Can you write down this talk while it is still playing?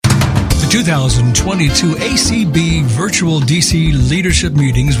2022 ACB Virtual DC Leadership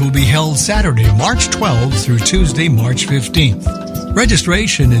Meetings will be held Saturday, March 12th through Tuesday, March 15th.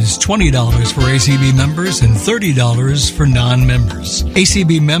 Registration is $20 for ACB members and $30 for non-members.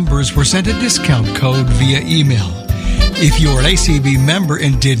 ACB members were sent a discount code via email. If you're an ACB member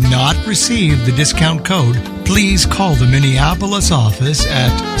and did not receive the discount code, please call the Minneapolis office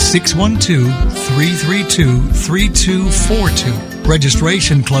at 612-332-3242.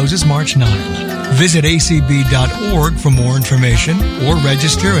 Registration closes March 9. Visit acb.org for more information or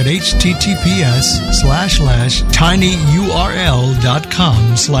register at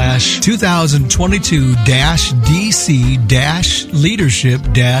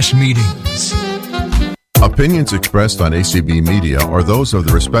Opinions expressed on ACB Media are those of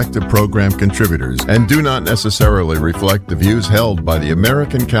the respective program contributors and do not necessarily reflect the views held by the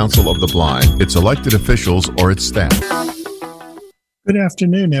American Council of the Blind, its elected officials, or its staff. Good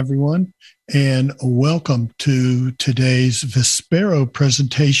afternoon, everyone, and welcome to today's Vispero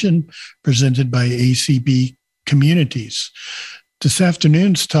presentation presented by ACB Communities. This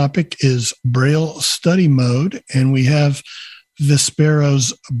afternoon's topic is Braille Study Mode, and we have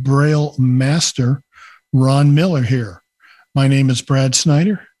Vispero's Braille Master, Ron Miller, here. My name is Brad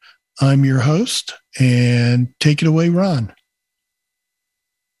Snyder. I'm your host, and take it away, Ron.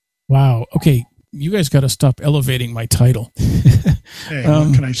 Wow. Okay. You guys got to stop elevating my title. Hey,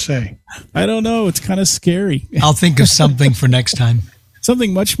 what can I say? I don't know. It's kind of scary. I'll think of something for next time.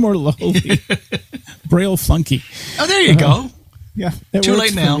 Something much more lowly. Braille Flunky. Oh, there you go. Yeah. Too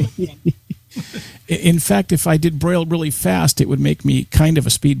late now. In fact, if I did Braille really fast, it would make me kind of a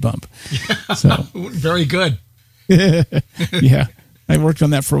speed bump. So very good. Yeah. I worked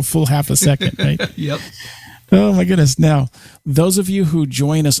on that for a full half a second, right? Yep. Oh, my goodness. Now, those of you who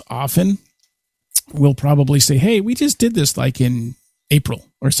join us often will probably say, hey, we just did this like in April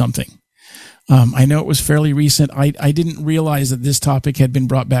or something. I know it was fairly recent. I didn't realize that this topic had been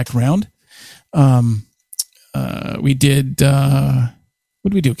brought back around. We did, what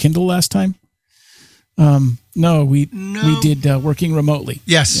did we do? Kindle last time? No, we did working remotely.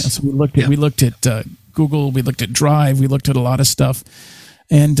 Yes. Yeah, so we looked at Google, we looked at Drive, we looked at a lot of stuff.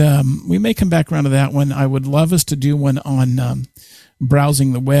 And we may come back around to that one. I would love us to do one on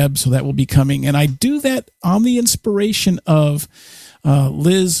browsing the web, so that will be coming. And I do that on the inspiration of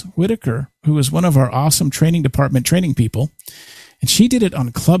Liz Whitaker, who is one of our awesome training department training people. And she did it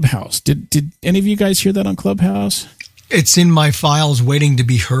on Clubhouse. Did any of you guys hear that on Clubhouse? It's in my files waiting to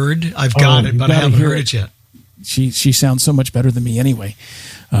be heard. I've got it, but I haven't heard it yet. She sounds so much better than me anyway.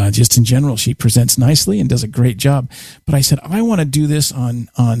 Just in general, she presents nicely and does a great job. But I said, I want to do this on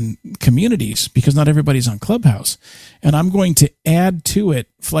Communities because not everybody's on Clubhouse. And I'm going to add to it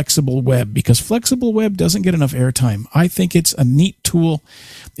Flexible Web because Flexible Web doesn't get enough airtime. I think it's a neat tool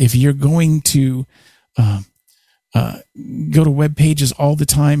if you're going to go to web pages all the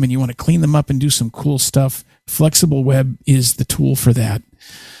time and you want to clean them up and do some cool stuff. Flexible Web is the tool for that.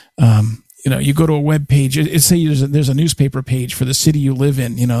 You go to a web page. Say there's a newspaper page for the city you live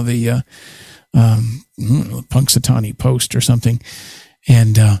in. The Punxsutawney Post or something,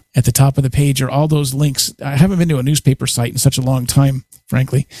 and at the top of the page are all those links. I haven't been to a newspaper site in such a long time,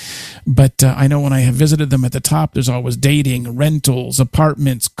 frankly, but I know when I have visited them, at the top there's always dating, rentals,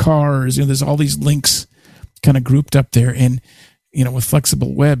 apartments, cars. There's all these links kind of grouped up there, and with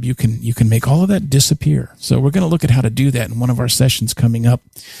Flexible Web, you can make all of that disappear. So we're going to look at how to do that in one of our sessions coming up.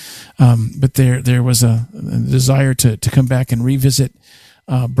 But there was a desire to come back and revisit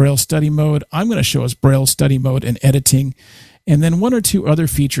Braille Study Mode. I'm going to show us Braille Study Mode and editing, and then one or two other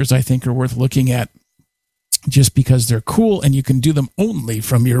features I think are worth looking at just because they're cool and you can do them only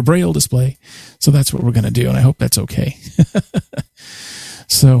from your Braille display. So that's what we're going to do, and I hope that's okay.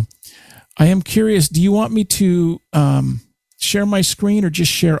 So I am curious, do you want me to share my screen or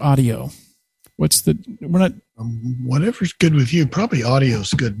just share audio? Whatever's good with you. Probably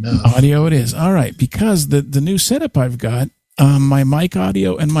audio's good enough. Audio it is. All right. Because the new setup I've got, my mic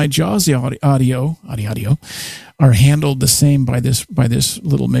audio and my JAWS audio are handled the same by this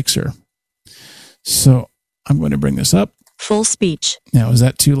little mixer. So I'm going to bring this up. Full speech. Now, is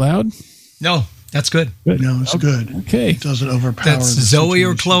that too loud? No, that's good. No, it's good. Okay. It doesn't overpower. That's Zoe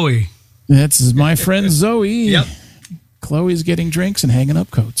or Chloe. That's my friend Zoe. Yep. Chloe's getting drinks and hanging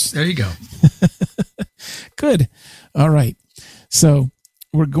up coats. There you go. Good. All right. So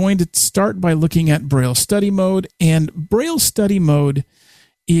we're going to start by looking at Braille Study Mode. And Braille Study Mode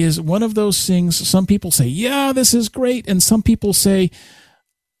is one of those things, some people say, yeah, this is great. And some people say,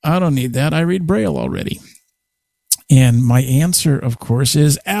 I don't need that. I read Braille already. And my answer, of course,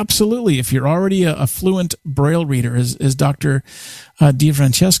 is absolutely. If you're already a fluent Braille reader, as Dr.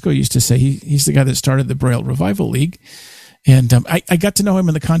 DiFrancesco used to say, he's the guy that started the Braille Revival League. And I got to know him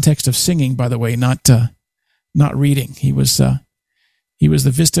in the context of singing, by the way, not reading. He was the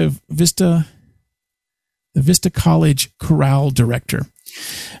Vista College chorale director.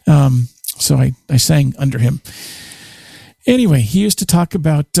 So I sang under him. Anyway, he used to talk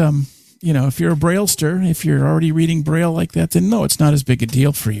about, if you're a Braillester, if you're already reading Braille like that, then no, it's not as big a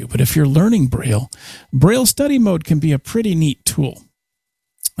deal for you. But if you're learning Braille study mode can be a pretty neat tool.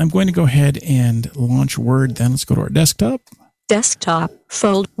 I'm going to go ahead and launch Word then. Let's go to our desktop. Desktop,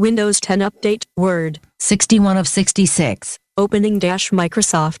 fold, Windows 10 Update, Word. 61 of 66. Opening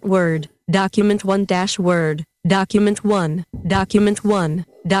Microsoft Word. Document 1 Word. Document 1. Document 1.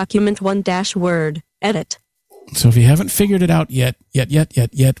 Document 1 Word. Edit. So if you haven't figured it out yet,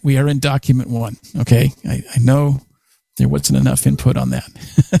 we are in document 1. Okay. I know there wasn't enough input on that.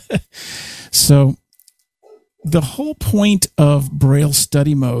 So the whole point of Braille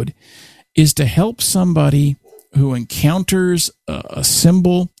study mode is to help somebody who encounters a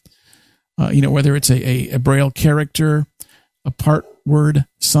symbol, whether it's a Braille character, a part word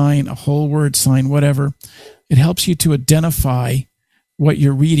sign, a whole word sign, whatever. It helps you to identify what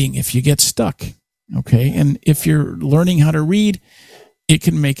you're reading if you get stuck. Okay. And if you're learning how to read, it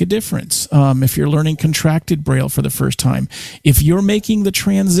can make a difference. If you're learning contracted Braille for the first time, if you're making the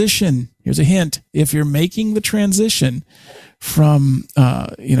transition, here's a hint. If you're making the transition from,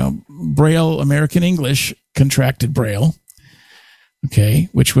 Braille American English contracted Braille, okay,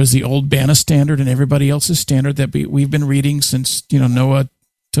 which was the old BANA standard and everybody else's standard that we've been reading since, Noah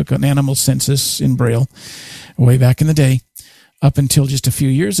took an animal census in Braille way back in the day, up until just a few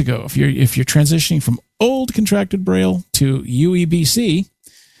years ago. If you're transitioning from old contracted Braille to UEBC,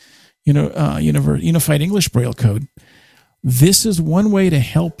 Unified English Braille Code, this is one way to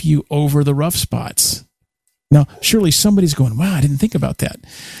help you over the rough spots. Now, surely somebody's going, wow, I didn't think about that.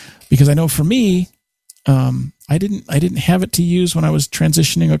 Because I know for me, I didn't have it to use when I was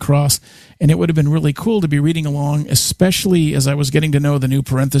transitioning across, and it would have been really cool to be reading along, especially as I was getting to know the new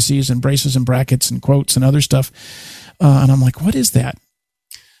parentheses and braces and brackets and quotes and other stuff. And I'm like, what is that?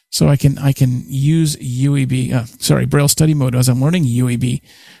 So I can use Braille study mode as I'm learning UEB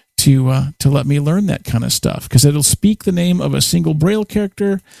to let me learn that kind of stuff, because it'll speak the name of a single Braille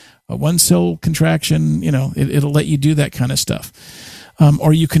character, a one cell contraction. It'll let you do that kind of stuff,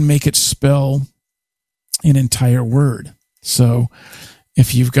 or you can make it spell an entire word. So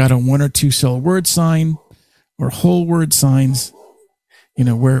if you've got a 1 or 2 cell word sign or whole word signs,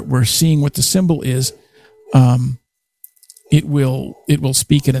 where we're seeing what the symbol is, it will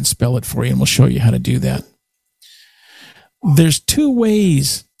speak it and spell it for you, and we'll show you how to do that. There's 2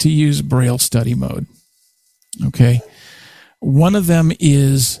 ways to use Braille study mode. Okay. One of them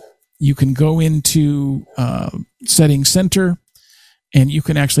is you can go into Settings Center and you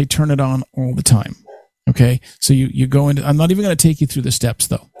can actually turn it on all the time. Okay. So you go into, I'm not even going to take you through the steps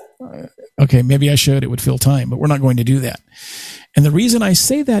though. Okay. Maybe I should, it would fill time, but we're not going to do that. And the reason I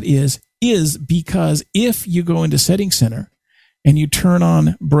say that is because if you go into Settings Center and you turn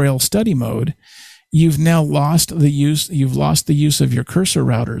on Braille study mode, you've now lost the use of your cursor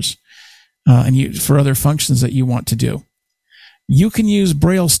routers for other functions that you want to do. You can use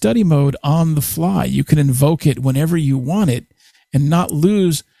Braille study mode on the fly. You can invoke it whenever you want it and not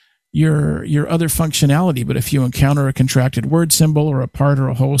lose your other functionality. But if you encounter a contracted word symbol or a part or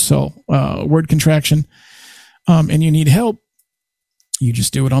a whole cell word contraction, and you need help, you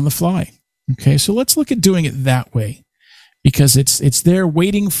just do it on the fly. Okay, so let's look at doing it that way, because it's there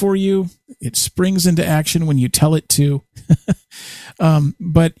waiting for you. It springs into action when you tell it to,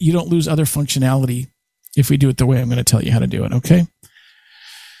 but you don't lose other functionality if we do it the way I'm going to tell you how to do it. Okay,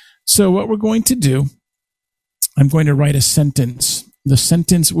 so what we're going to do, I'm going to write a sentence. The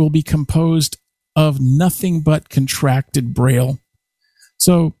sentence will be composed of nothing but contracted Braille.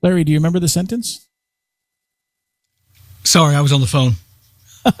 So, Larry, do you remember the sentence? Sorry, I was on the phone.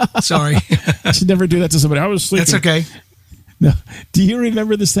 Sorry. I should never do that to somebody. I was sleeping. That's okay. No. Do you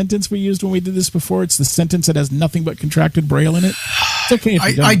remember the sentence we used when we did this before? It's the sentence that has nothing but contracted Braille in it. It's okay if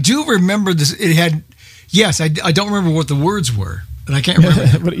you don't. I do remember this. It had, yes, I don't remember what the words were, but I can't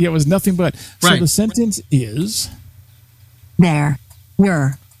remember. But it was nothing but. Right. So the sentence is, There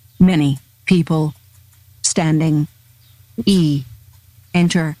were many people standing.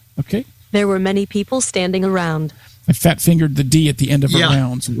 Enter. okay. There were many people standing around. I fat-fingered the D at the end of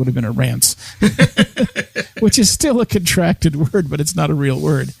around, so it would have been a rants, which is still a contracted word, but it's not a real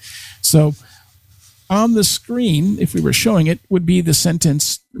word. So on the screen, if we were showing it, would be the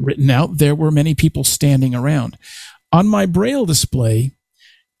sentence written out, there were many people standing around. On my Braille display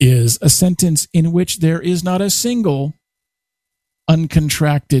is a sentence in which there is not a single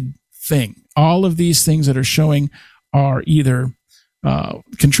uncontracted thing. All of these things that are showing are either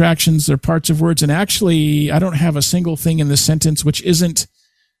contractions or parts of words. And actually, I don't have a single thing in this sentence which isn't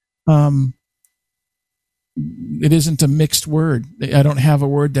it isn't a mixed word. I don't have a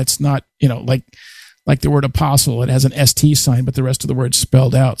word that's not, like the word apostle. It has an ST sign, but the rest of the word's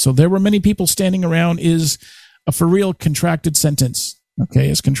spelled out. So there were many people standing around is a for real contracted sentence. Okay,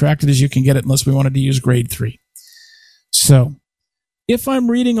 as contracted as you can get it, unless we wanted to use grade 3. So if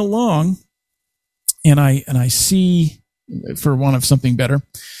I'm reading along and I see, for want of something better,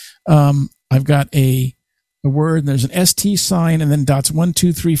 I've got a word, and there's an ST sign, and then dots 1,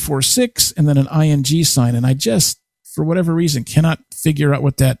 2, 3, 4, 6, and then an ING sign. And I just, for whatever reason, cannot figure out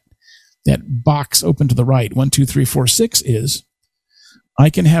what that box open to the right, 1, 2, 3, 4, 6 is. I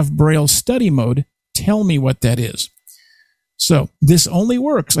can have Braille study mode tell me what that is. So this only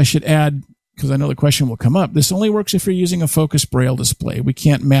works, I should add, because I know the question will come up, this only works if you're using a focus Braille display. We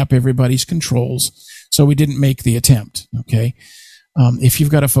can't map everybody's controls, so we didn't make the attempt, okay? If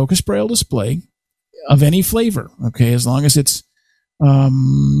you've got a focus Braille display of any flavor, okay, as long as it's,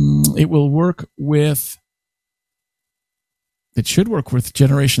 it will work with, it should work with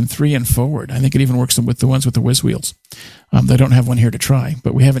Generation 3 and forward. I think it even works with the ones with the whiz wheels. They don't have one here to try,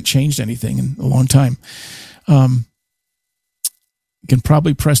 but we haven't changed anything in a long time. You can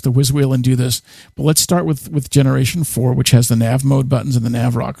probably press the whiz wheel and do this, but let's start with Generation 4, which has the nav mode buttons and the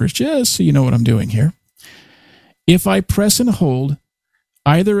nav rockers, just so you know what I'm doing here. If I press and hold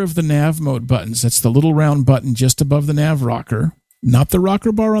either of the nav mode buttons, that's the little round button just above the nav rocker, not the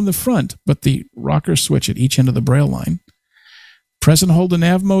rocker bar on the front, but the rocker switch at each end of the Braille line, press and hold the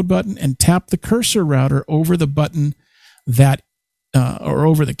nav mode button and tap the cursor router over the button that or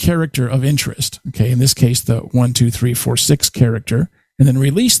over the character of interest. Okay, in this case, the 1, 2, 3, 4, 6 character, and then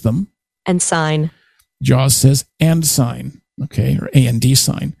release them. And sign. JAWS says and sign, okay, or AND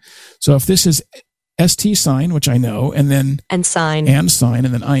sign. So if this is ST sign, which I know, and then and sign, and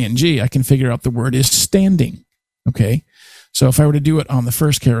then ING, I can figure out the word is standing. Okay, so if I were to do it on the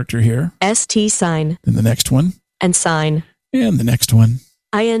first character here, ST sign, then the next one, and sign, and the next one,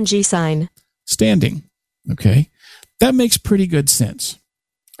 ING sign, standing. Okay, that makes pretty good sense,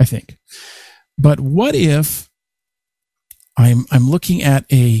 I think. But what if I'm looking at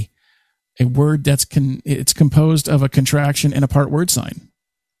a word that's it's composed of a contraction and a part word sign?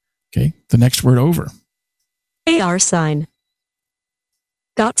 Okay, the next word over. AR sign.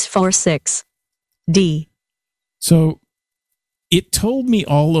 Dots 4, 6. D. So it told me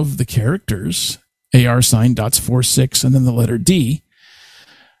all of the characters, AR sign, dots 4, 6, and then the letter D.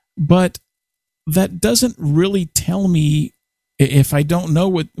 But that doesn't really tell me, if I don't know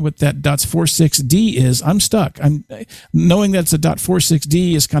what that dots 4, 6 D is, I'm stuck. I'm knowing that's a dot 4, 6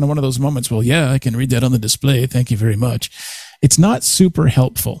 D is kind of one of those moments. Well, yeah, I can read that on the display. Thank you very much. It's not super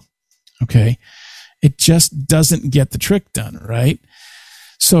helpful. Okay. It just doesn't get the trick done, right?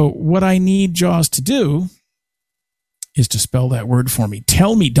 So what I need JAWS to do is to spell that word for me.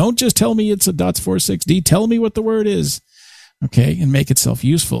 Tell me, don't just tell me it's a dots 4, 6 D. Tell me what the word is. Okay. And make itself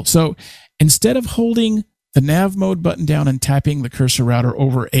useful. So instead of holding the nav mode button down and tapping the cursor router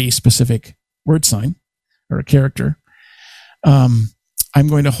over a specific word sign or a character, I'm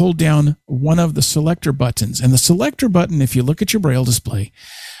going to hold down one of the selector buttons. And the selector button, if you look at your Braille display,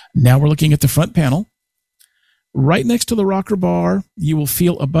 now we're looking at the front panel. Right next to the rocker bar, you will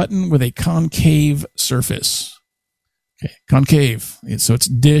feel a button with a concave surface. Okay, concave. So it's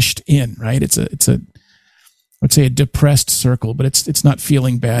dished in, right? It's a let's say a depressed circle, but it's not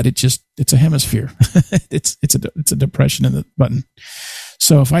feeling bad. It's a hemisphere. it's a depression in the button.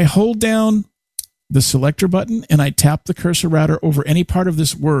 So if I hold down the selector button and I tap the cursor router over any part of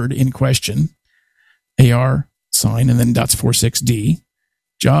this word in question, AR sign, and then dots 4, 6 D,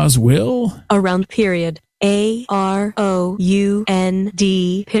 JAWS will around period AROUND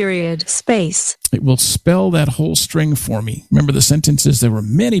period space. It will spell that whole string for me. Remember the sentences, there were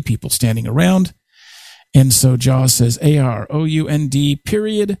many people standing around. And so JAWS says AROUND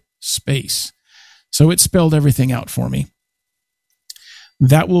period space. So it spelled everything out for me.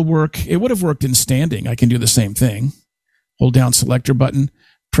 That will work. It would have worked in standing. I can do the same thing. Hold down selector button,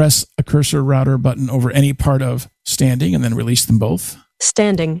 press a cursor router button over any part of standing, and then release them both.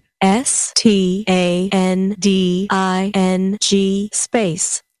 Standing. STANDING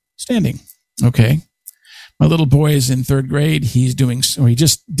space. Standing. Okay. My little boy is in 3rd grade. He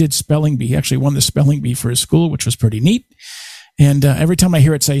just did spelling bee. He actually won the spelling bee for his school, which was pretty neat. And every time I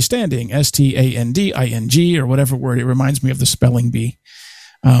hear it say standing, STANDING, or whatever word, it reminds me of the spelling bee.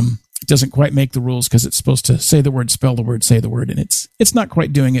 It doesn't quite make the rules because it's supposed to say the word, spell the word, say the word, and it's not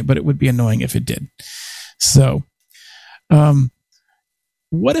quite doing it, but it would be annoying if it did. So,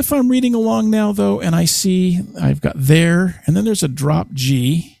 what if I'm reading along now, though, and I see I've got there, and then there's a drop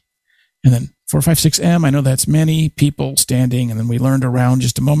G, and then 456M, I know that's many people standing, and then we learned around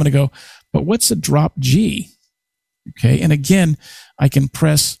just a moment ago, but what's a drop G? Okay, and again, I can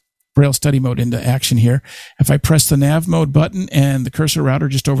press Braille Study Mode into action here. If I press the Nav Mode button and the cursor router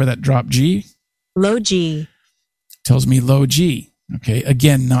just over that drop G, low G, tells me low G. Okay,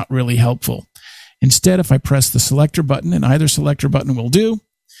 again, not really helpful. Instead, if I press the selector button, and either selector button will do,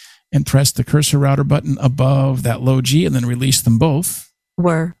 and press the cursor router button above that low G and then release them both.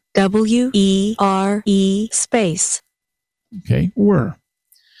 were, W-E-R-E space. Okay, were.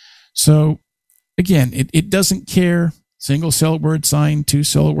 So again, it doesn't care. Single cell word sign, two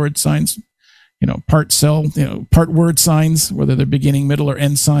cell word signs, part cell, part word signs, whether they're beginning, middle, or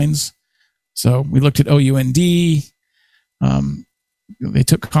end signs. So we looked at O-U-N-D. They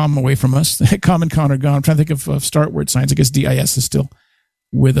took com away from us. Com and con are gone. I'm trying to think of start word signs. I guess DIS is still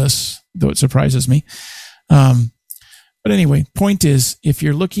with us, though it surprises me. But anyway, point is, if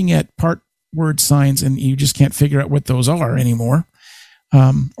you're looking at part word signs and you just can't figure out what those are anymore,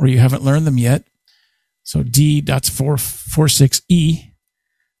 or you haven't learned them yet, so D.446E,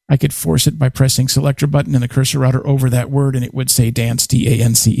 I could force it by pressing selector button and the cursor router over that word, and it would say dance,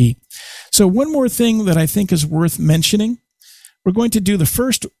 D-A-N-C-E. So one more thing that I think is worth mentioning. We're going to do the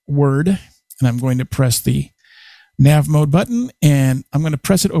first word, and I'm going to press the Nav Mode button, and I'm going to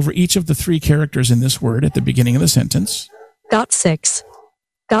press it over each of the three characters in this word at the beginning of the sentence. .6.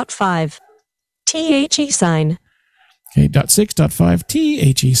 .5. THE sign. Okay, .6,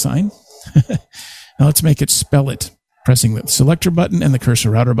 .5, THE sign. Now let's make it spell it, pressing the selector button and the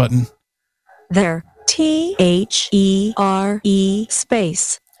cursor router button. There. THERE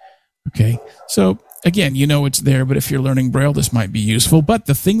space. Okay, so again, it's there, but if you're learning Braille, this might be useful. But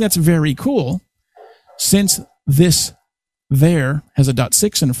the thing that's very cool, since this there has a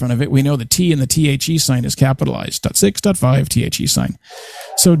 .6 in front of it, we know the T in the THE sign is capitalized. .6, .5, THE sign.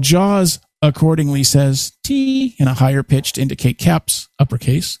 So JAWS accordingly says T in a higher pitch to indicate caps,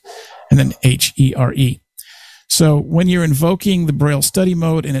 uppercase, and then HERE. So when you're invoking the Braille Study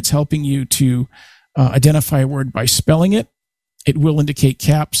Mode and it's helping you to identify a word by spelling it, it will indicate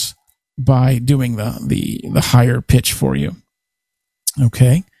caps by doing the higher pitch for you.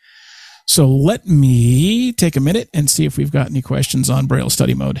 Okay. So let me take a minute and see if we've got any questions on Braille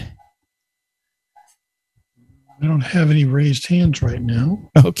Study Mode. I don't have any raised hands right now.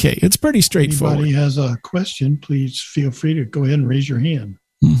 Okay, it's pretty straightforward. If anybody has a question, please feel free to go ahead and raise your hand.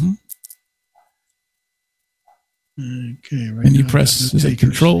 Mm-hmm. Okay, right. And you press, is it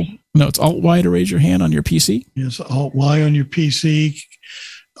Control? No, it's Alt-Y to raise your hand on your PC. Yes, Alt-Y on your PC,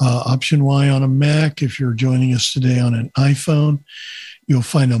 Option Y on a Mac. If you're joining us today on an iPhone, you'll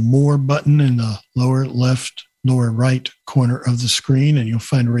find a More button in the lower left, lower right corner of the screen, and you'll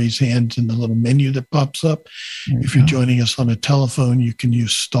find raise hands in the little menu that pops up. If you're joining us on a telephone, you can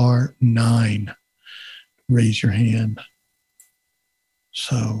use *9 to raise your hand.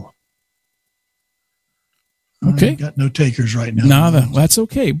 So, okay, got no takers right now. Nada, that's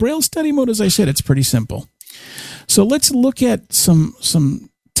okay. Braille Study Mode, as I said, it's pretty simple. So let's look at some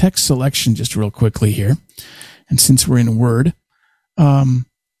text selection just real quickly here. And since we're in Word,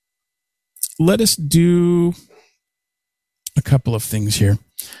 let us do a couple of things here.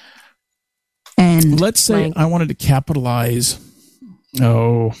 And let's say I wanted to capitalize,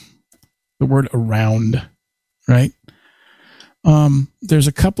 the word around, right? There's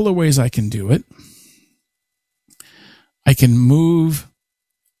a couple of ways I can do it. I can move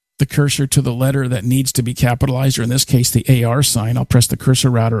the cursor to the letter that needs to be capitalized, or in this case, the AR sign. I'll press the cursor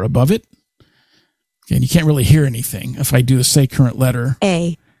router above it. Okay, and you can't really hear anything. If I do the say current letter,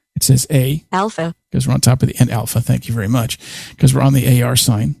 A. It says A. Alpha. Because we're on top of the, and alpha, thank you very much. Because we're on the AR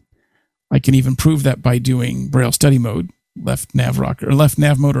sign. I can even prove that by doing Braille Study Mode, left nav rocker, or left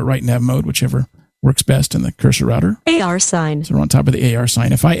nav mode or right nav mode, whichever works best in the cursor router. AR sign. So we're on top of the AR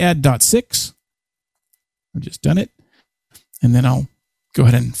sign. If I add .6, I've just done it. And then I'll go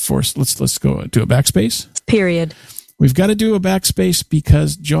ahead and force, let's go do a backspace. Period. We've got to do a backspace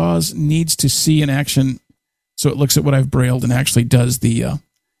because JAWS needs to see in action. So it looks at what I've brailled and actually does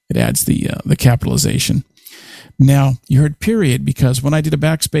it adds the capitalization. Now, you heard period because when I did a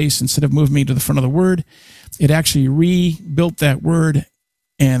backspace, instead of moving me to the front of the word, it actually rebuilt that word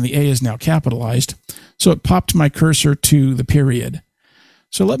and the A is now capitalized. So it popped my cursor to the period.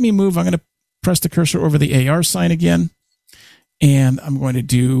 So let me move. I'm going to press the cursor over the AR sign again. And I'm going to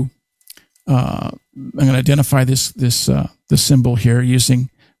do, I'm going to identify this symbol here using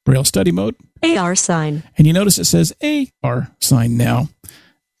Braille study mode. AR sign. And you notice it says AR sign now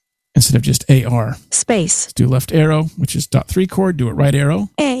instead of just AR. Space. Let's do left arrow, which is .3 chord. Do it right arrow.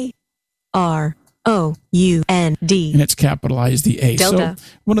 AROUND. And it's capitalized the A. Delta. So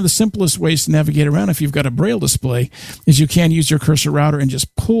one of the simplest ways to navigate around if you've got a Braille display is you can use your cursor router and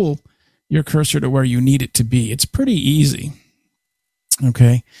just pull your cursor to where you need it to be. It's pretty easy.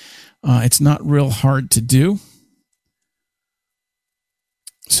 Okay. It's not real hard to do.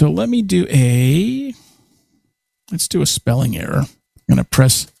 So let's do a spelling error. I'm going to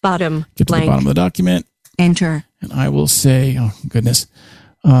press Bottom. get to Blank. the bottom of the document, Enter. and I will say, oh goodness,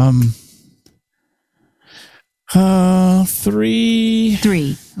 3.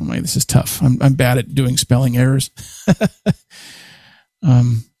 3. Oh my, this is tough. I'm bad at doing spelling errors.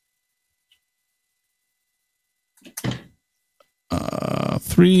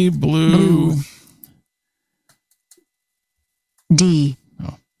 3 blue. D.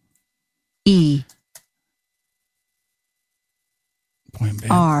 Oh. E. Boy, I'm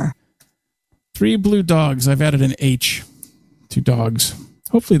bad. R. 3 blue dogs. I've added an H to dogs.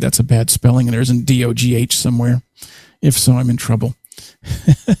 Hopefully that's a bad spelling and there isn't DOGH somewhere. If so, I'm in trouble.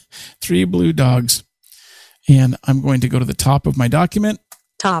 3 blue dogs. And I'm going to go to the top of my document.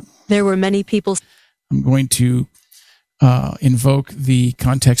 Top. There were many people. I'm going to invoke the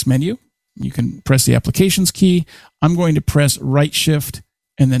context menu. You can press the applications key. I'm going to press right shift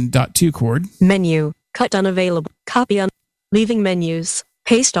and then .2 chord. Menu. Cut unavailable. Copy on. Leaving menus.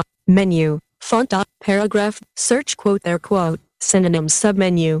 Paste on. Menu. Font on. Paragraph. Search quote their quote. Synonyms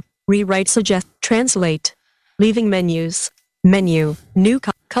submenu. Rewrite suggest. Translate. Leaving menus. Menu. New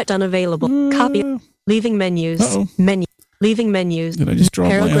cut unavailable. Copy. Leaving menus. Uh-oh. Menu. Leaving menus. Did I just draw a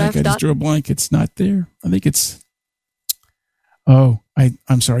blank? Paragraph I just drew a blank. It's not there. I think it's... Oh,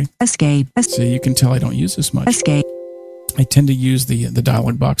 I'm sorry. Escape. So you can tell I don't use this much. Escape. I tend to use the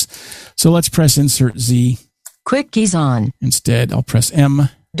dialog box. So let's press Insert Z. Quick keys on. Instead, I'll press M.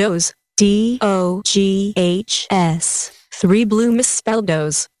 Doze. DOGHS. 3 blue misspelled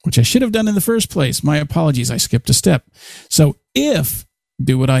doze. Which I should have done in the first place. My apologies. I skipped a step. So if,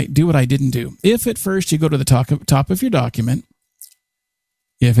 do what I didn't do. If at first you go to the top of your document,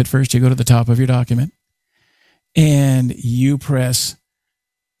 and you press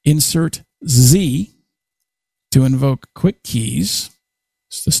Insert Z to invoke quick keys,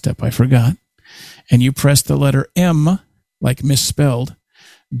 it's the step I forgot, and you press the letter M, like misspelled,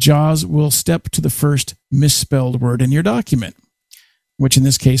 JAWS will step to the first misspelled word in your document, which in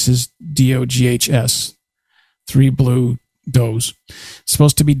this case is DOGHS, 3 blue does. It's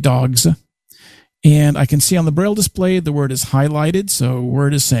supposed to be dogs. And I can see on the Braille display the word is highlighted, so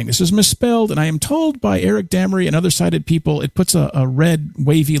word is saying this is misspelled, and I am told by Eric Damery and other sighted people it puts a red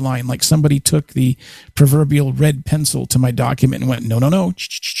wavy line, like somebody took the proverbial red pencil to my document and went, no,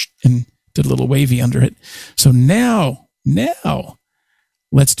 and did a little wavy under it. So now,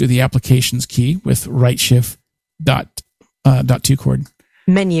 let's do the applications key with right shift .2 chord.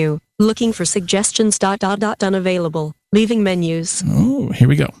 Menu. Looking for suggestions ... unavailable. Leaving menus. Oh, here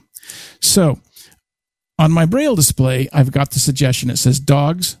we go. So on my Braille display, I've got the suggestion. It says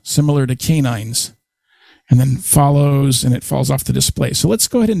dogs, similar to canines, and then follows, and it falls off the display. So let's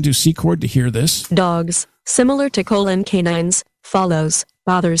go ahead and do C chord to hear this. Dogs. Similar to canines. Follows.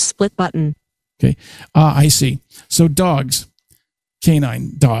 Bothers split button. Okay. I see. So dogs,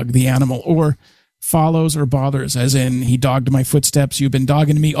 canine, dog, the animal, or follows or bothers, as in he dogged my footsteps. You've been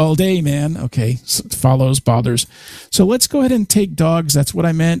dogging me all day, man. Okay. So follows, bothers. So let's go ahead and take dogs. That's what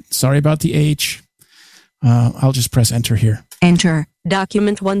I meant. Sorry about the H. I'll just press enter here. Enter.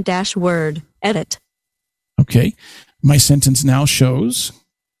 Document 1-word. Edit. Okay. My sentence now shows.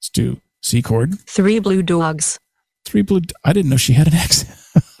 Let's do C chord. 3 blue dogs. 3 blue. I didn't know she had an accent.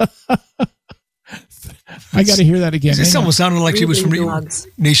 I got to hear that again. It almost sounded like she was from dogs.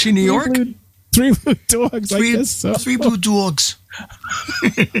 Is she New York? 3 blue dogs. I guess so. 3 blue dogs.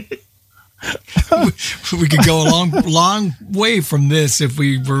 We could go a long way from this if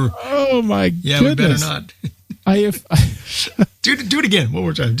we were. Oh my goodness! Yeah, we better not. Do it again one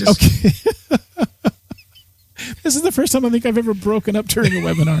more time. Okay. This is the first time I think I've ever broken up during a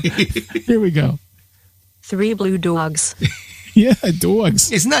webinar. Here we go. 3 blue dogs. Yeah,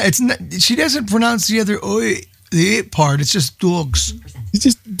 dogs. It's not. She doesn't pronounce the other the part. It's just dogs. It's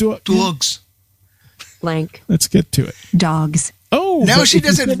just dogs. Blank. Let's get to it. Dogs. Oh, now she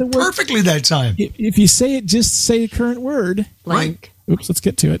does it perfectly that time. If you say it, just say a current word. Blank. Right. Oops, let's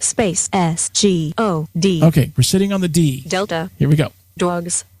get to it. Space SGOD. Okay, we're sitting on the D. Delta. Here we go.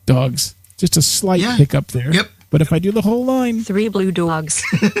 Dogs. Dogs. Just a slight hiccup there. Yep. But if I do the whole line. 3 blue dogs.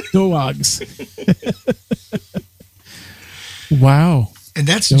 Dogs. Wow. And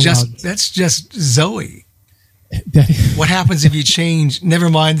that's Dogs. just Zoe. That- What happens if you change? Never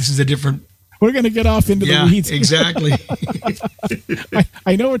mind. This is a different. we're going to get off into Yeah, the weeds. exactly.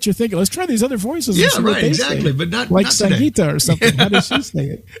 I know what you're thinking. Let's try these other voices. Yeah, and see what right, they exactly, say. but not like not today. Sangeeta or something. How does she say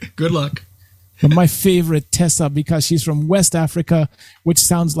it? Good luck. But my favorite, Tessa, because she's from West Africa, which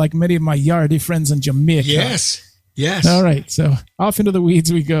sounds like many of my Yardi friends in Jamaica. Yes. All right, so off into the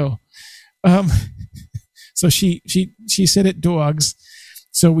weeds we go. So she said it dogs.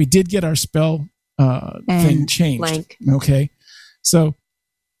 So we did get our spell thing changed. Blank. Okay, so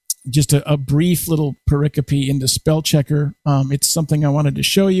just a brief little pericope into spell checker. It's something I wanted to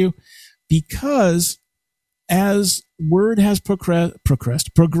show you because as Word has progressed,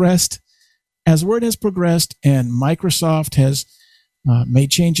 as Word has progressed and Microsoft has made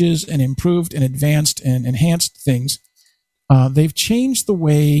changes and improved and advanced and enhanced things, they've changed the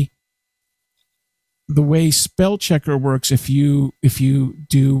way spell checker works if you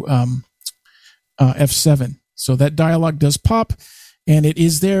do F7. So that dialog does pop, and it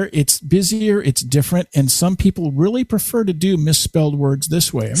is there. It's busier, it's different, and some people really prefer to do misspelled words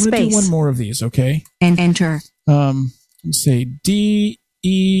this way. I'm going to do Space. one more of these, okay? And enter. Let's say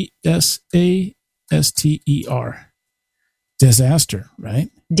DESASTER. Disaster, right?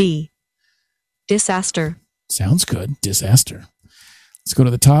 D. Disaster. Sounds good. Disaster. Let's go to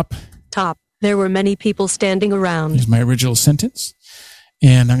the top. Top. There were many people standing around. Here's my original sentence.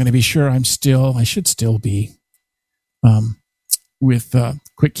 And I'm going to be sure I should still be with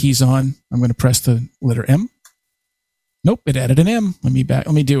quick keys on. I'm going to press the letter M. Nope, it added an M.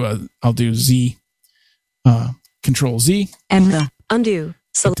 I'll do Z, Control Z. And Undo.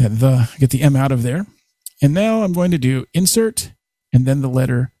 Get the M out of there. And now I'm going to do insert and then the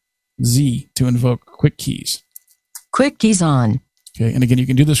letter Z to invoke quick keys. quick keys on. Okay, and again, you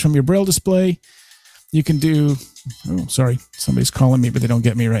can do this from your Braille display. You can do, oh, sorry, somebody's calling me, but they don't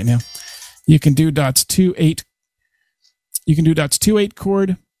get me right now. You can do dots 2-8. You can do dots 2-8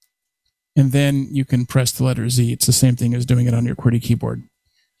 chord, and then you can press the letter Z. It's the same thing as doing it on your QWERTY keyboard.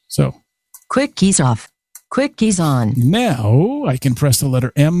 So Quick keys off. Quick keys on. now I can press the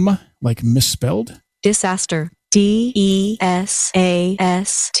letter M, like misspelled. Disaster. DESASTER.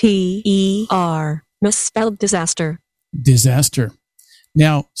 Misspelled disaster. Disaster.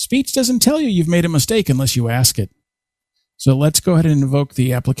 Now, speech doesn't tell you you've made a mistake unless you ask it. So let's go ahead and invoke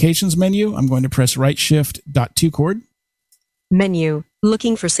the applications menu. I'm going to press right shift dot 2 chord. Menu.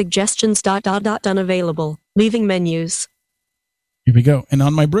 Looking for suggestions. Unavailable. Leaving menus. Here we go. And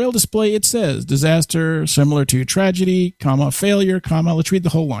on my Braille display, it says disaster, similar to tragedy, comma, failure, comma. Let's read the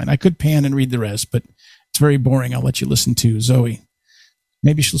whole line. I could pan and read the rest, but it's very boring. I'll let you listen to Zoe.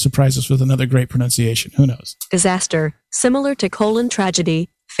 Maybe she'll surprise us with another great pronunciation. Who knows? Disaster. Similar to tragedy,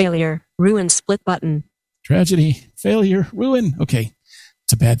 failure, ruin, split button. Tragedy, failure, ruin. Okay,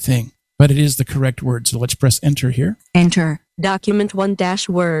 it's a bad thing, but it is the correct word. So let's press enter here. Enter. Document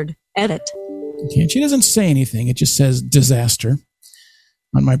 1-word. Edit. Okay, and she doesn't say anything. It just says disaster.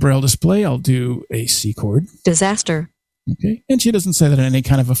 On my Braille display, I'll do a C chord. Disaster. Okay, and she doesn't say that in any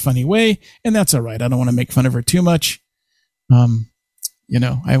kind of a funny way, and that's all right. I don't want to make fun of her too much.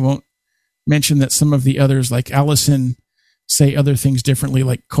 I won't mention that some of the others, like Allison, say other things differently,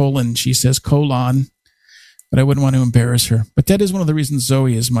 like colon. She says colon, but I wouldn't want to embarrass her. But that is one of the reasons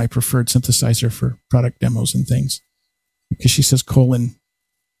Zoe is my preferred synthesizer for product demos and things, because she says colon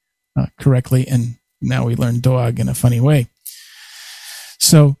correctly, and now we learn dog in a funny way.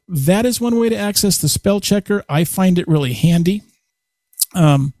 So that is one way to access the spell checker. I find it really handy.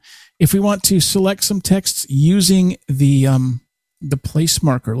 If we want to select some texts using the place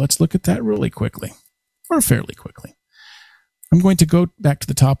marker, let's look at that really quickly, or fairly quickly. I'm going to go back to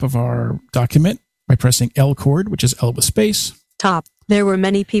the top of our document by pressing L chord, which is L with space. Top. There were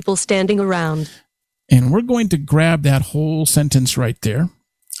many people standing around. And we're going to grab that whole sentence right there.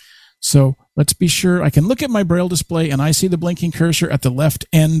 So let's be sure I can look at my Braille display and I see the blinking cursor at the left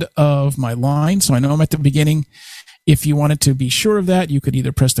end of my line. So I know I'm at the beginning. If you wanted to be sure of that, you could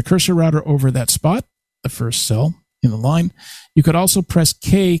either press the cursor router over that spot, the first cell in the line. You could also press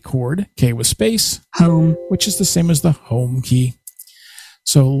K chord, K with space, Home. which is the same as the home key.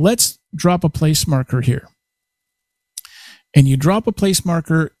 So let's drop a place marker here. And you drop a place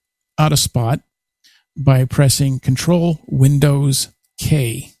marker out of spot by pressing Control Windows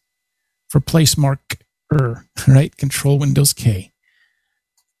K for place marker, right? Control Windows K.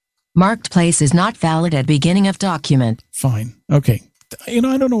 Marked place is not valid at beginning of document. Fine. Okay. I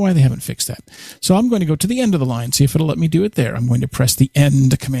don't know why they haven't fixed that. So I'm going to go to the end of the line, see if it'll let me do it there. I'm going to press the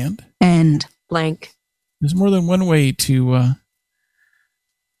end command. End. Blank. There's more than one way to, I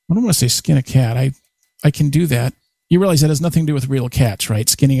don't want to say skin a cat. I can do that You realize that has nothing to do with real cats, right?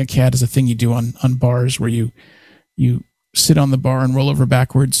 Skinning a cat is a thing you do on bars where you sit on the bar and roll over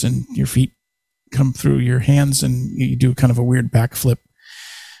backwards and your feet come through your hands and you do kind of a weird backflip.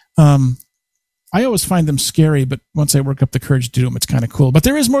 I always find them scary, but once I work up the courage to do them, it's kind of cool. But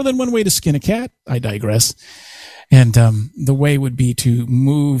there is more than one way to skin a cat. I digress. And the way would be to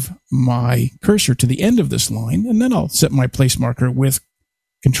move my cursor to the end of this line, and then I'll set my place marker with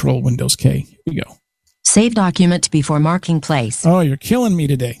Control Windows K. Here we go. Save document before marking place. Oh, you're killing me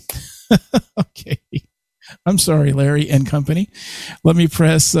today. Okay. I'm sorry, Larry and company. Let me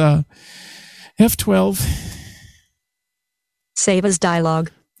press F12. Save as dialog.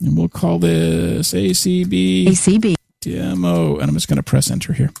 And we'll call this ACB demo. And I'm just going to press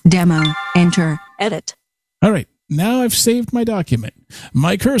enter here. Demo. Enter. Edit. All right. Now I've saved my document.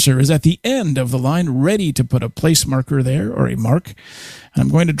 My cursor is at the end of the line, ready to put a place marker there, or a mark. And I'm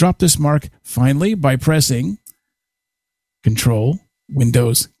going to drop this mark finally by pressing Control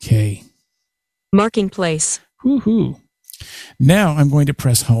Windows K. Marking place. Woohoo. Now I'm going to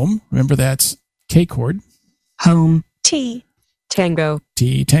press Home. Remember, that's K chord. Home. T. Tango.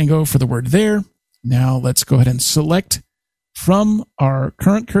 T Tango for the word there. Now let's go ahead and select from our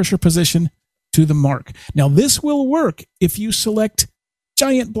current cursor position to the mark. Now this will work if you select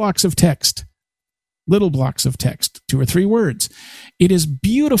giant blocks of text, little blocks of text, 2 or 3 words. It is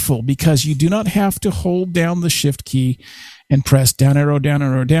beautiful because you do not have to hold down the shift key and press down arrow, down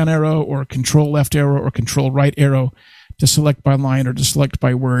arrow, down arrow, or control left arrow or control right arrow to select by line or to select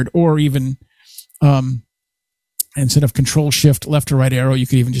by word, or even instead of control shift left or right arrow, you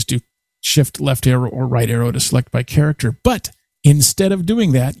could even just do shift left arrow or right arrow to select by character. But instead of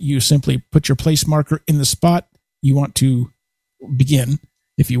doing that, you simply put your place marker in the spot you want to begin,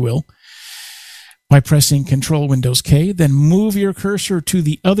 if you will, by pressing Control Windows K, then move your cursor to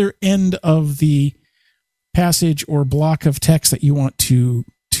the other end of the passage or block of text that you want to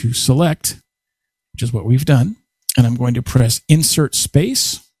select, which is what we've done. And I'm going to press Insert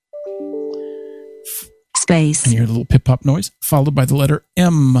Space. Space. And you hear the little pip-pop noise, followed by the letter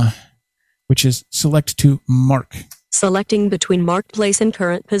M, which is select to mark. Selecting between marked place and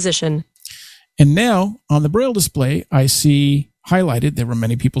current position. And now, on the Braille display, I see highlighted, there were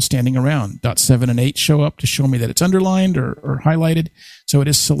many people standing around. Dot 7 and 8 show up to show me that it's underlined or highlighted. So it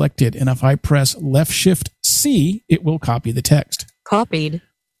is selected. And if I press Left-Shift-C, it will copy the text. Copied.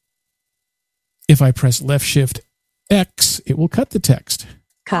 If I press Left-Shift-X, it will cut the text.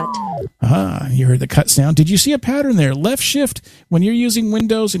 Cut. You heard the cut sound. Did you see a pattern there? Left shift, when you're using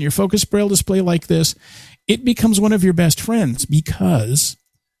Windows and your Focus Braille display like this, it becomes one of your best friends because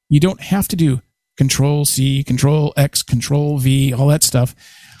you don't have to do Control C, Control X, Control V, all that stuff.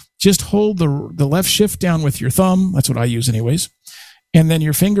 Just hold the left shift down with your thumb. That's what I use anyways. And then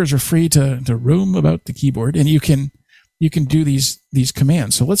your fingers are free to roam about the keyboard, and you can do these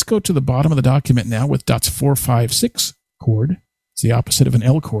commands. So let's go to the bottom of the document now with dots 4, 5, 6 chord. It's the opposite of an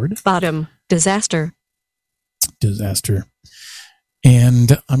L chord. Bottom. Disaster. Disaster.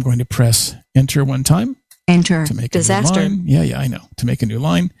 And I'm going to press enter one time. Enter. To make Disaster. a new line. Yeah, I know. To make a new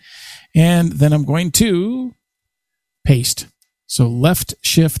line. And then I'm going to paste. So left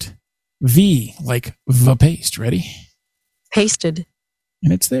shift V, like the paste. Ready? Pasted.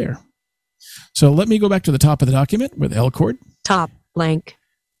 And it's there. So let me go back to the top of the document with L chord. Top. Blank.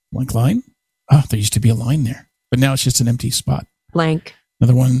 Blank line. Oh, there used to be a line there. But now it's just an empty spot. Blank.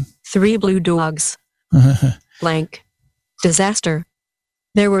 Another one. 3 blue dogs. Blank. Disaster.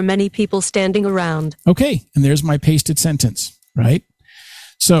 There were many people standing around. Okay, and there's my pasted sentence, right?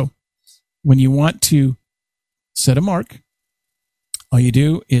 So when you want to set a mark, all you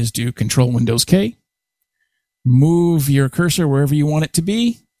do is do Control Windows K, move your cursor wherever you want it to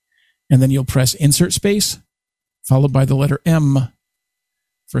be, and then you'll press Insert Space, followed by the letter M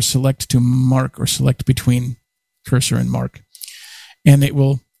for select to mark or select between cursor and mark. And it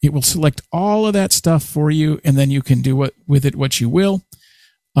will select all of that stuff for you, and then you can do with it what you will.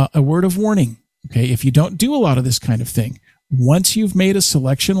 A word of warning, okay? If you don't do a lot of this kind of thing, once you've made a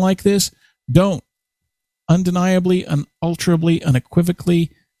selection like this, don't undeniably, unalterably,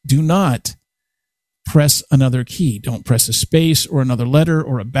 unequivocally, do not press another key. Don't press a space or another letter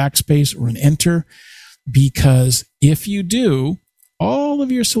or a backspace or an enter, because if you do, all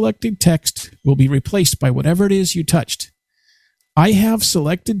of your selected text will be replaced by whatever it is you touched. I have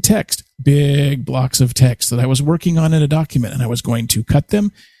selected text, big blocks of text that I was working on in a document, and I was going to cut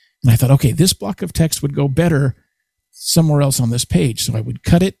them. And I thought, okay, this block of text would go better somewhere else on this page. So I would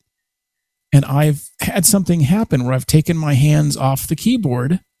cut it. And I've had something happen where I've taken my hands off the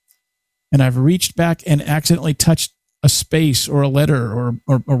keyboard and I've reached back and accidentally touched a space or a letter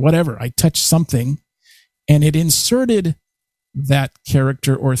or whatever. I touched something and it inserted that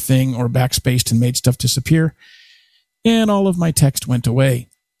character or thing or backspaced and made stuff disappear, and all of my text went away.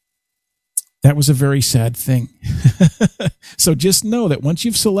 That was a very sad thing. So just know that once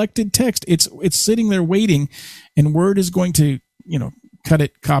you've selected text, it's sitting there waiting, and Word is going to, cut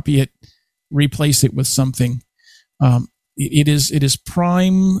it, copy it, replace it with something. It is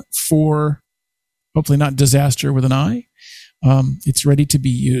prime for, hopefully not disaster with an I. It's ready to be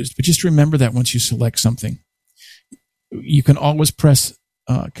used. But just remember that once you select something. You can always press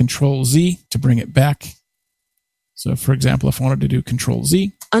Control Z to bring it back. So, for example, if I wanted to do Control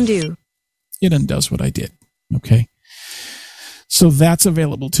Z, undo, it undoes what I did. Okay. So that's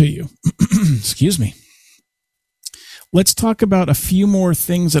available to you. Excuse me. Let's talk about a few more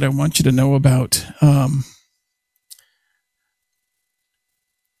things that I want you to know about.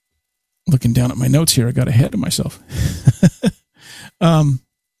 Looking down at my notes here, I got ahead of myself.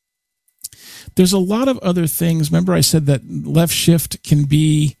 There's a lot of other things. Remember I said that left shift can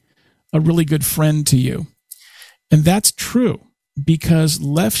be a really good friend to you. And that's true, because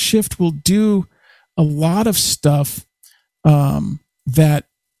left shift will do a lot of stuff that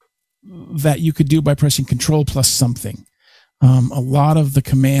you could do by pressing Control plus something. A lot of the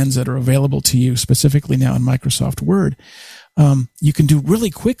commands that are available to you, specifically now in Microsoft Word, you can do really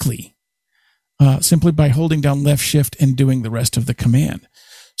quickly simply by holding down left shift and doing the rest of the command.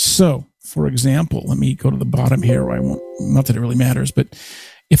 So, for example, let me go to the bottom here. Where I won't, not that it really matters, but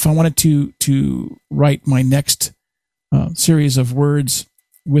if I wanted to write my next series of words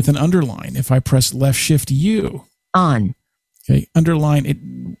with an underline, if I press left shift U, on. Okay, underline it.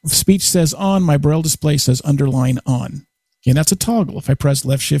 Speech says on. My Braille display says underline on. Okay, that's a toggle. If I press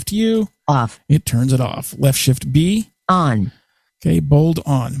left shift U, off, it turns it off. Left shift B, on. Okay, bold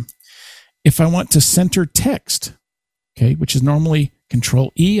on. If I want to center text, okay, which is normally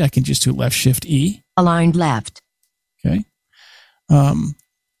Control E, I can just do left shift E. Aligned left. Okay.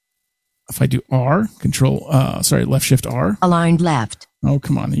 If I do R, left shift R. Aligned left. Oh,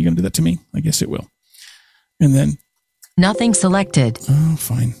 come on. Are you going to do that to me? I guess it will. And then. Nothing selected. Oh,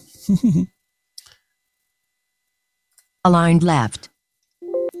 fine. Aligned left.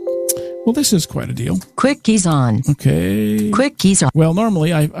 Well, this is quite a deal. Quick keys on. Okay. Quick keys on. Well,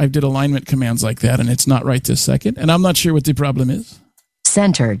 normally I did alignment commands like that, and it's not right this second. And I'm not sure what the problem is.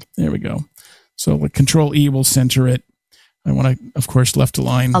 Centered. There we go. So Control E will center it. I want to, of course, left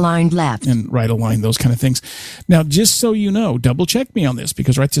align. Aligned left. And right align, those kind of things. Now, just so you know, double check me on this,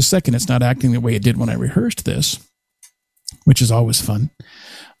 because right this second it's not acting the way it did when I rehearsed this, which is always fun.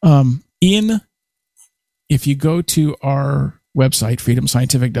 If you go to our website,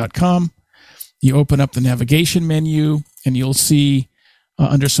 freedomscientific.com, you open up the navigation menu, and you'll see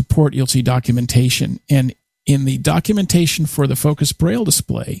under support, you'll see documentation. And in the documentation for the Focus Braille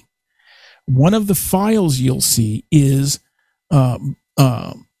display, one of the files you'll see is JAWS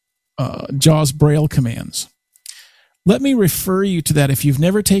Braille commands. Let me refer you to that if you've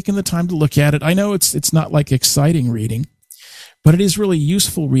never taken the time to look at it. I know it's not like exciting reading, but it is really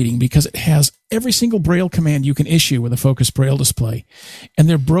useful reading, because it has every single Braille command you can issue with a Focus Braille display. And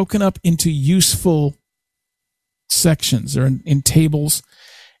they're broken up into useful sections. They're in tables,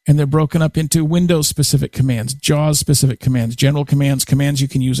 and they're broken up into Windows-specific commands, JAWS-specific commands, general commands, commands you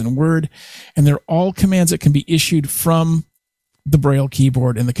can use in Word. And they're all commands that can be issued from the Braille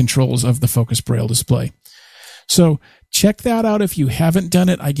keyboard and the controls of the Focus Braille display. So check that out if you haven't done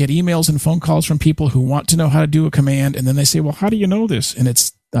it. I get emails and phone calls from people who want to know how to do a command, and then they say, well, how do you know this? And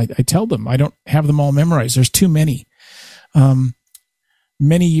I tell them I don't have them all memorized. There's too many.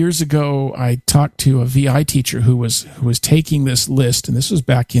 Many years ago, I talked to a VI teacher who was taking this list, and this was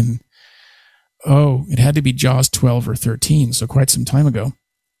back in, it had to be JAWS 12 or 13, so quite some time ago.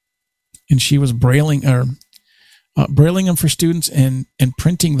 And she was brailing them for students and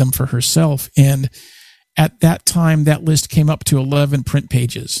printing them for herself. And at that time, that list came up to 11 print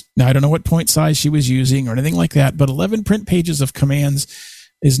pages. Now, I don't know what point size she was using or anything like that, but 11 print pages of commands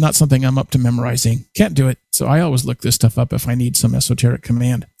is not something I'm up to memorizing. Can't do it. So I always look this stuff up if I need some esoteric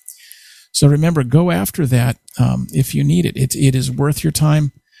command. So remember, go after that if you need it. It is worth your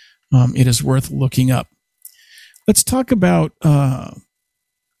time. It is worth looking up. Let's talk about a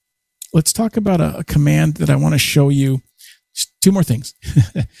command that I want to show you. Two more things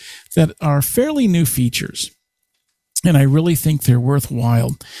that are fairly new features, and I really think they're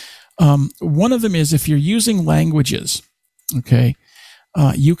worthwhile. One of them is if you're using languages, okay,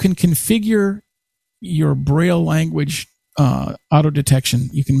 you can configure your Braille language auto detection.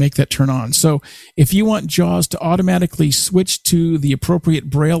 You can make that turn on. So if you want JAWS to automatically switch to the appropriate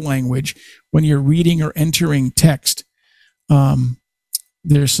Braille language when you're reading or entering text,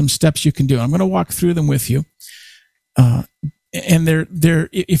 there's some steps you can do. I'm going to walk through them with you. And they're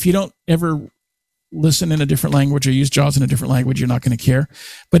if you don't ever listen in a different language or use JAWS in a different language, you're not going to care.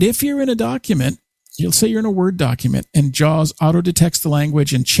 But if you're in a document, you'll say you're in a Word document and JAWS auto detects the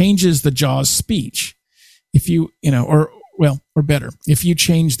language and changes the JAWS speech. If you know, or better, if you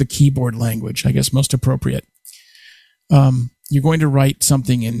change the keyboard language, I guess most appropriate. You're going to write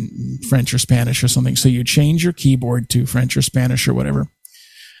something in French or Spanish or something. So you change your keyboard to French or Spanish or whatever.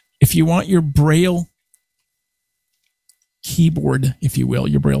 If you want your Braille keyboard, if you will,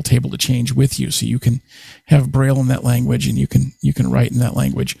 your Braille table to change with you, so you can have Braille in that language and you can write in that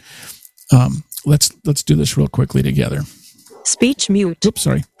language. Let's do this real quickly together. Speech mute. Oops,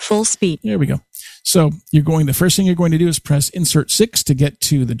 sorry. Full speech. There we go. So the first thing you're going to do is press Insert 6 to get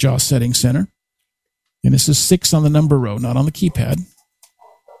to the JAWS Settings Center. And this is 6 on the number row, not on the keypad.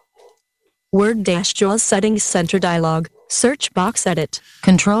 Word-JAWS Settings Center dialog. Search box edit.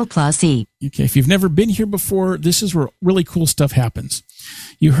 Control+E. Okay, if you've never been here before, this is where really cool stuff happens.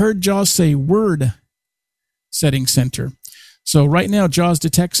 You heard JAWS say Word Settings Center. So right now, JAWS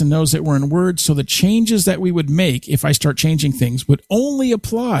detects and knows that we're in Word, so the changes that we would make if I start changing things would only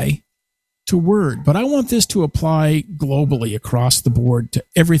apply to Word. But I want this to apply globally across the board to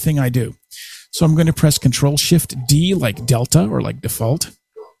everything I do. So I'm going to press Control-Shift-D like Delta or like default.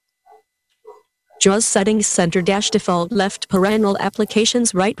 JAWS Settings Center -default left paren all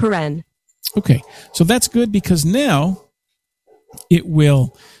applications right paren. Okay, so that's good because now it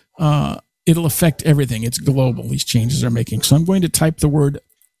will it'll affect everything. It's global. These changes are making. So I'm going to type the word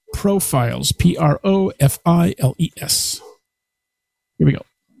profiles, Profiles. Here we go.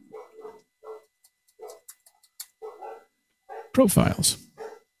 Profiles.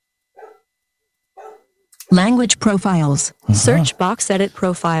 Language profiles. Search box edit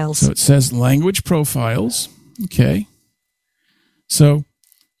profiles. So it says language profiles. Okay. So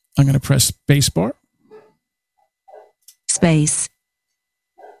I'm going to press spacebar. Space.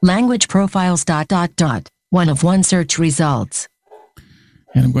 Language profiles ... One of one search results.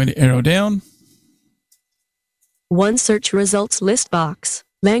 And I'm going to arrow down. One search results list box.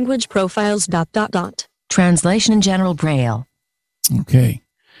 Language profiles ... Translation General Braille. Okay.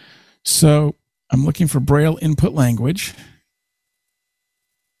 So I'm looking for Braille input language.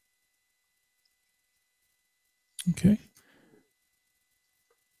 Okay.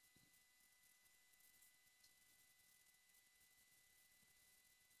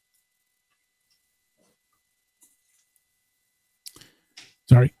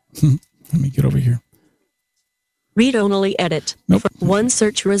 Sorry. Let me get over here. Read only edit. Nope. One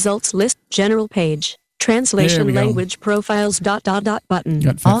search results list general page. Translation language profiles ... button.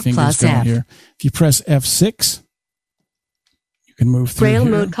 Got 5 fingers going here. If you press F6, you can move through Braille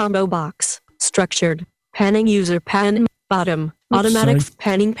here. mode combo box. Structured. Panning user pan bottom. Automatic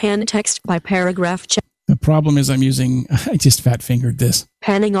panning pan text by paragraph check. The problem is I just fat fingered this.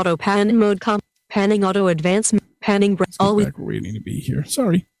 Panning auto pan mode panning auto advance panning always back where we need to be here.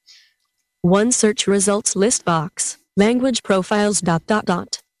 Sorry. One search results list box. Language profiles ...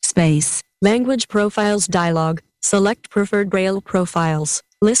 Space. Language profiles dialog. Select preferred Braille profiles.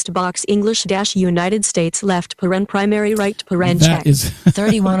 List box English - United States left paren primary right paren check. That is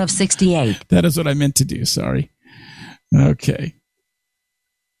 31 of 68. That is what I meant to do. Sorry. Okay.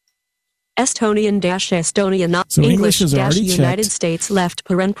 Estonian - Estonia not so English - is already United checked. States left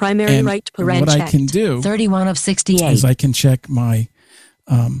paren primary And right paren what checked. I can do 31 of 68 is I can check my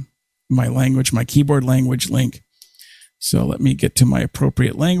my language, my keyboard language link. So let me get to my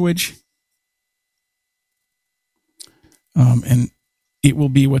appropriate language. And it will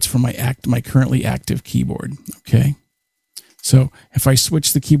be what's for my currently active keyboard. Okay. So if I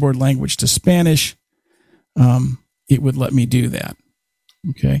switch the keyboard language to Spanish, it would let me do that.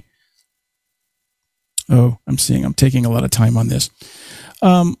 Okay. Oh, I'm taking a lot of time on this.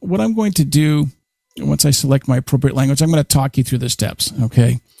 What I'm going to do once I select my appropriate language, I'm going to talk you through the steps.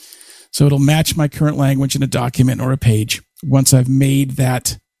 Okay. So it'll match my current language in a document or a page once I've made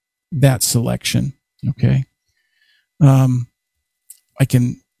that selection. Okay. I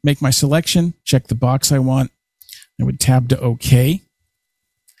can make my selection, check the box I want. I would tab to OK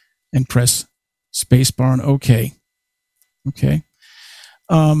and press spacebar and OK. Okay.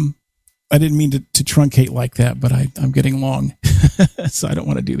 I didn't mean to truncate like that, but I'm getting long, so I don't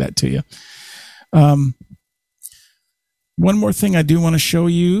want to do that to you. One more thing I do want to show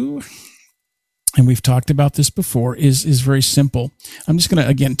you, and we've talked about this before, is very simple. I'm just going to,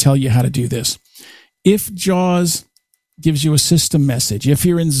 again, tell you how to do this. If JAWS gives you a system message, if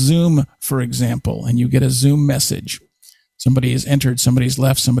you're in Zoom, for example, and you get a Zoom message, somebody has entered, somebody's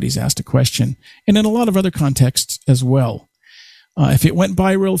left, somebody's asked a question, and in a lot of other contexts as well, If it went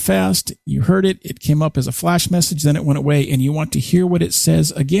by real fast, you heard it, it came up as a flash message, then it went away, and you want to hear what it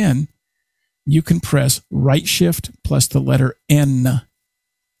says again, you can press right shift plus the letter N.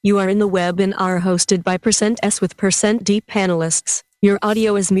 You are in the webinar hosted by %S with %D panelists. Your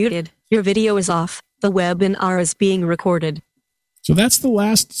audio is muted. Your video is off. The webinar is being recorded. So that's the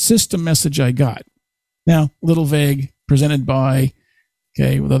last system message I got. Now, a little vague, presented by,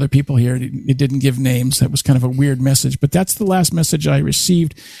 okay, with other people here. It didn't give names. That was kind of a weird message, but that's the last message I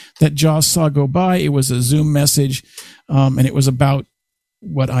received that Jaws saw go by. It was a Zoom message, and it was about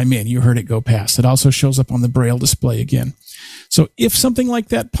what I'm in. You heard it go past. It also shows up on the Braille display again. So if something like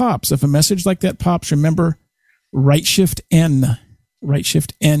that pops, if a message like that pops, remember right shift N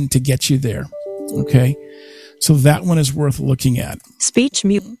to get you there. Okay. So that one is worth looking at. Speech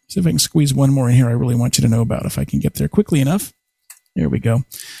mute. See if I can squeeze one more in here I really want you to know about if I can get there quickly enough. There we go.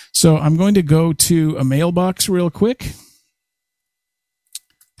 So I'm going to go to a mailbox real quick.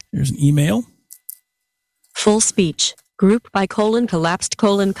 There's an email. Full speech. Group by : collapsed :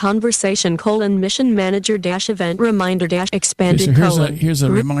 conversation : mission manager - event reminder - expanded Okay, so here's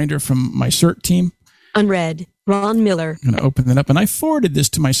a reminder from my CERT team. Unread. Ron Miller. I'm going to open it up, and I forwarded this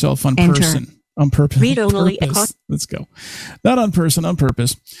to myself on purpose. Read only. Let's go. Not on person, on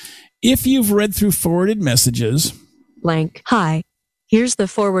purpose. If you've read through forwarded messages. Blank. Hi. Here's the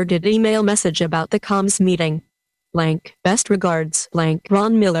forwarded email message about the comms meeting. Blank. Best regards. Blank.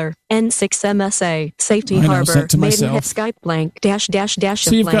 Ron Miller. N6MSA. Safety Harbor. Maidenhead Skype. Blank. --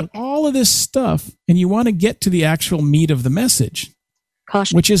 So you've got all of this stuff, and you want to get to the actual meat of the message.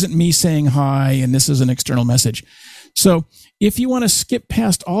 Caution. Which isn't me saying hi, and this is an external message. So if you want to skip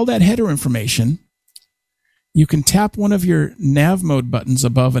past all that header information, you can tap one of your nav mode buttons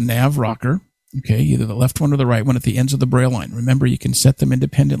above a nav rocker. Okay, either the left one or the right one at the ends of the Braille line. Remember, you can set them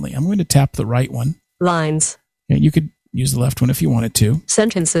independently. I'm going to tap the right one. Lines. Okay, you could use the left one if you wanted to.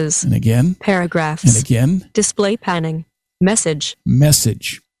 Sentences. And again. Paragraphs. And again. Display panning. Message.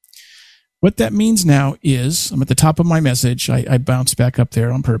 Message. What that means now is, I'm at the top of my message. I bounce back up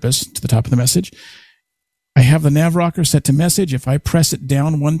there on purpose to the top of the message. I have the nav rocker set to message. If I press it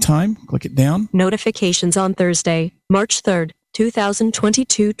down one time, click it down. Notifications on Thursday, March 3rd,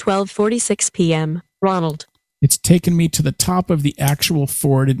 2022, 12:46 p.m. Ronald. It's taken me to the top of the actual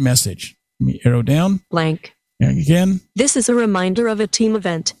forwarded message. Let me arrow down. Blank. And again. This is a reminder of a team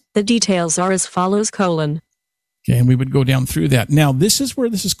event. The details are as follows: Okay, and we would go down through that. Now, this is where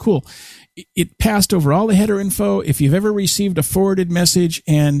this is cool. It passed over all the header info. If you've ever received a forwarded message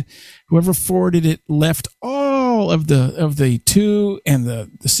and whoever forwarded it left all of the to and the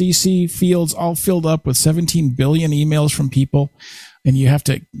CC fields all filled up with 17 billion emails from people, and you have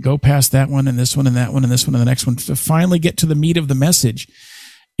to go past that one and this one and that one and this one and the next one to finally get to the meat of the message.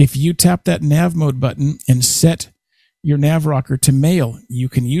 If you tap that nav mode button and set your nav rocker to mail, you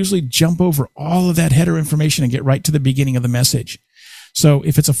can usually jump over all of that header information and get right to the beginning of the message. So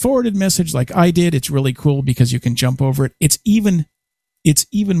if it's a forwarded message like I did, it's really cool because you can jump over it. It's even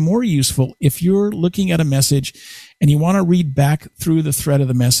more useful if you're looking at a message and you want to read back through the thread of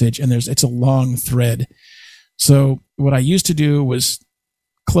the message, and it's a long thread. So what I used to do was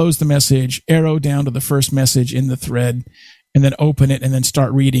close the message, arrow down to the first message in the thread, and then open it and then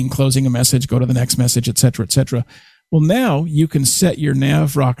start reading, closing a message, go to the next message, etc., etc. Well, now you can set your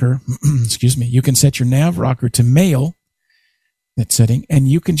nav rocker, you can set your nav rocker to mail, that setting, and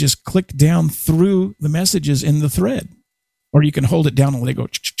you can just click down through the messages in the thread. Or you can hold it down and let it go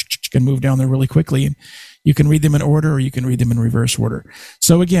and move down there really quickly. And you can read them in order or you can read them in reverse order.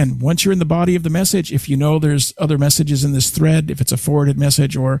 So again, once you're in the body of the message, if you know there's other messages in this thread, if it's a forwarded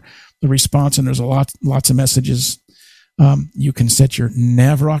message or the response and there's lots of messages, you can set your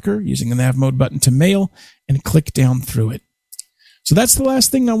nav rocker using the nav mode button to mail and click down through it. So that's the last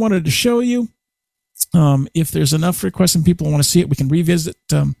thing I wanted to show you. If there's enough requests and people want to see it, we can revisit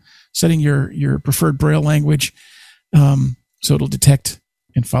setting your preferred Braille language so it'll detect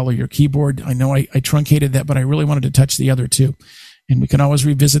and follow your keyboard. I know I truncated that, but I really wanted to touch the other two. And we can always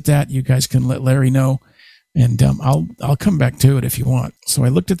revisit that. You guys can let Larry know. And I'll come back to it if you want. So I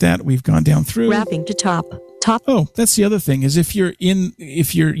looked at that. We've gone down through. Wrapping to top. Oh, that's the other thing is if you're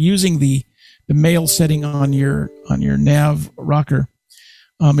using the mail setting on your nav rocker,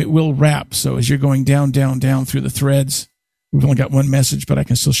 it will wrap. So as you're going down through the threads, we've only got one message, but I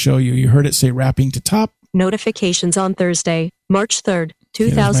can still show you. You heard it say wrapping to top. Notifications on Thursday, March 3rd,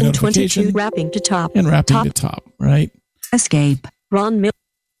 2022. Wrapping to top. And wrapping to top, right? Escape. Ron Miller.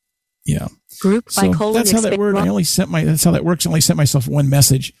 Yeah. Group by : that's how that worked. That's how that works. I only sent myself one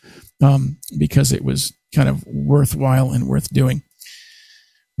message because it was kind of worthwhile and worth doing.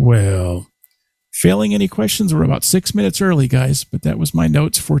 Well, Failing any questions, we're about 6 minutes early, guys, but that was my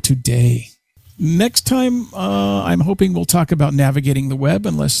notes for today. Next time, I'm hoping we'll talk about navigating the web,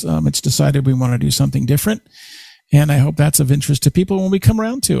 unless it's decided we want to do something different. And I hope that's of interest to people when we come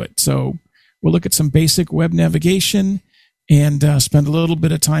around to it. So we'll look at some basic web navigation and spend a little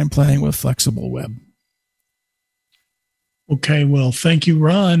bit of time playing with flexible web. Okay, well, thank you,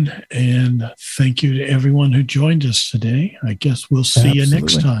 Ron, and thank you to everyone who joined us today. I guess we'll see you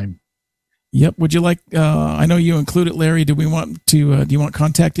next time. Yep. Would you like, I know you included, Larry, do you want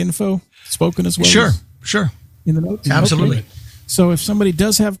contact info spoken as well? Sure. In the notes? Absolutely. Okay. So if somebody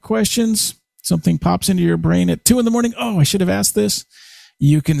does have questions, something pops into your brain at 2 a.m, oh, I should have asked this,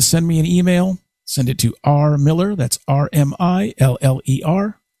 you can send me an email, send it to rmiller, that's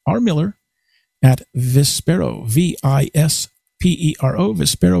R-M-I-L-L-E-R, rmiller, at Vispero, V-I-S-P-E-R-O,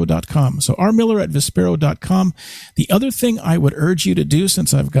 Vispero.com. So rmiller at Vispero.com. The other thing I would urge you to do,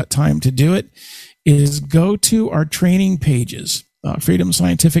 since I've got time to do it, is go to our training pages,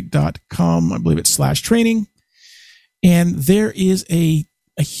 freedomscientific.com, I believe it's /training. And there is a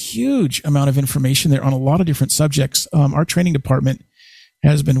huge amount of information there on a lot of different subjects. Our training department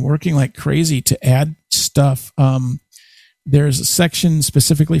has been working like crazy to add stuff. There's a section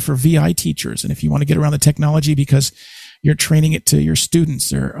specifically for VI teachers. And if you want to get around the technology because you're training it to your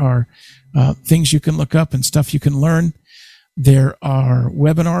students, there are things you can look up and stuff you can learn. There are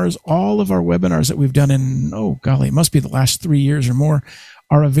webinars. All of our webinars that we've done in, it must be the last 3 years or more,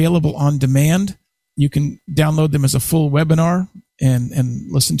 are available on demand. You can download them as a full webinar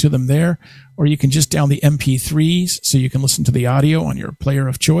and listen to them there, or you can just download the MP3s so you can listen to the audio on your player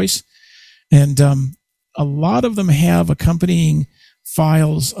of choice. And a lot of them have accompanying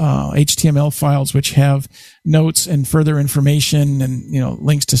files, HTML files, which have notes and further information and,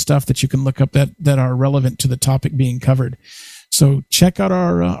 links to stuff that you can look up that are relevant to the topic being covered. So check out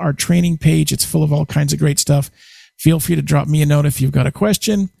our training page. It's full of all kinds of great stuff. Feel free to drop me a note if you've got a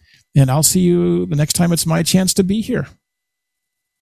question, and I'll see you the next time it's my chance to be here.